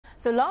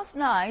So last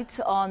night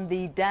on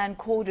the Dan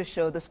Kodwa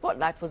show, the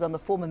spotlight was on the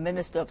former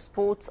Minister of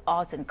Sports,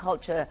 Arts and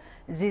Culture,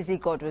 Zizi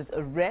Kodwa's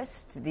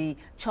arrest, the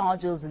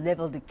charges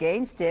levelled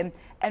against him,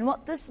 and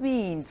what this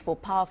means for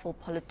powerful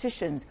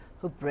politicians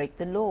who break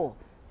the law.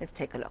 Let's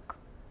take a look.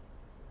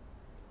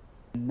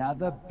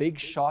 Another big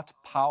shot,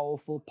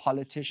 powerful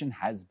politician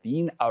has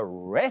been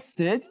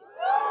arrested.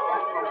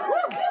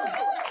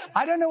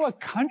 I don't know what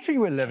country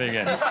we're living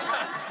in.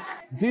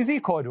 Zizi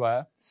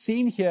Kodwa,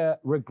 seen here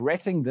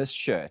regretting this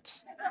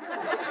shirt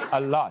a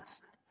lot,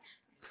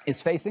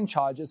 is facing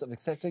charges of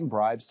accepting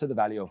bribes to the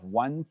value of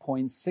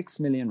 1.6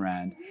 million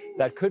rand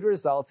that could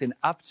result in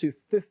up to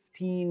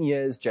 15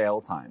 years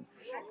jail time.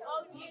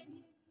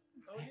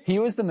 He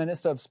was the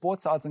Minister of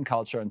Sports, Arts and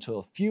Culture until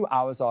a few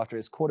hours after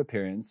his court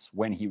appearance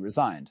when he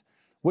resigned,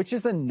 which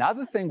is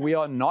another thing we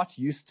are not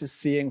used to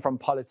seeing from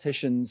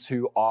politicians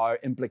who are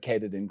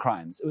implicated in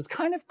crimes. It was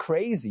kind of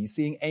crazy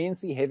seeing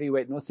ANC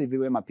heavyweight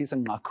Nosiviwe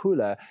Mapisa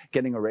Ngakula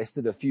getting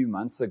arrested a few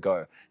months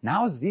ago.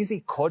 Now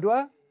Zizi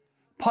Kodwa?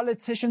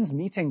 Politicians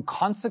meeting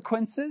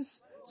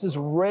consequences? This is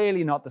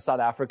really not the South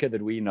Africa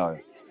that we know.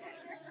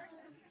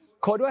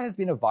 Kodwa has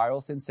been a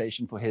viral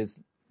sensation for his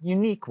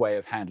unique way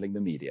of handling the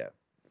media.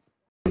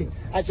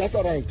 I just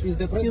arrived. Is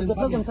the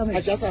president coming? I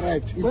just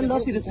arrived. When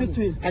last did you speak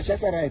to him? I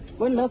just arrived.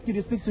 When last did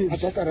you speak to him? I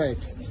just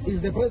arrived. Is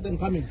the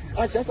president coming?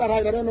 I just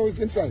arrived. I don't know who's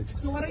inside.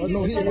 So what are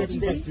you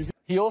doing?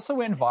 He also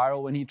went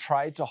viral when he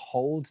tried to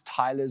hold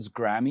Tyler's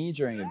Grammy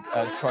during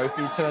a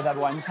trophy tour that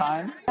one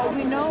time.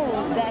 We know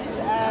that his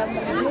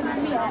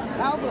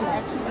album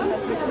actually.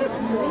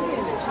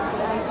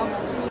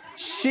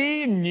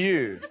 She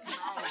knew.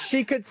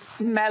 She could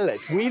smell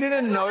it. We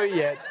didn't know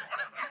yet,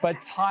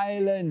 but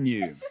Tyler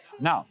knew.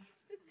 Now,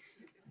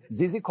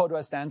 Zizi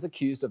Kodwa stands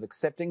accused of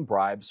accepting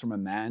bribes from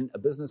a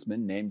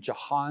businessman named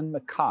Jahan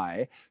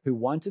Mackay, who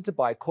wanted to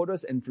buy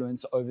Kodwa's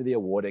influence over the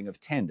awarding of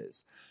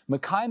tenders.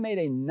 Mackay made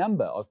a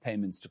number of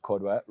payments to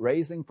Kodwa,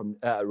 ranging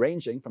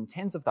from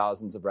tens of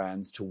thousands of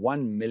rands to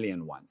 1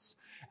 million once.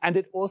 And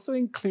it also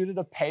included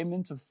a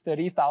payment of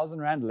 30,000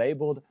 rand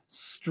labeled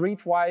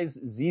Streetwise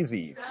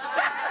Zizi.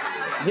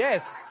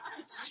 Yes,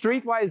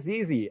 Streetwise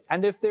Zizi.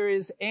 And if there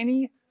is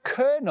any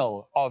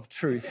kernel of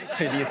truth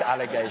to these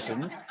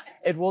allegations,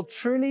 it will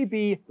truly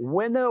be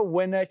winner,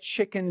 winner,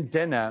 chicken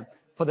dinner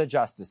for the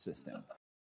justice system.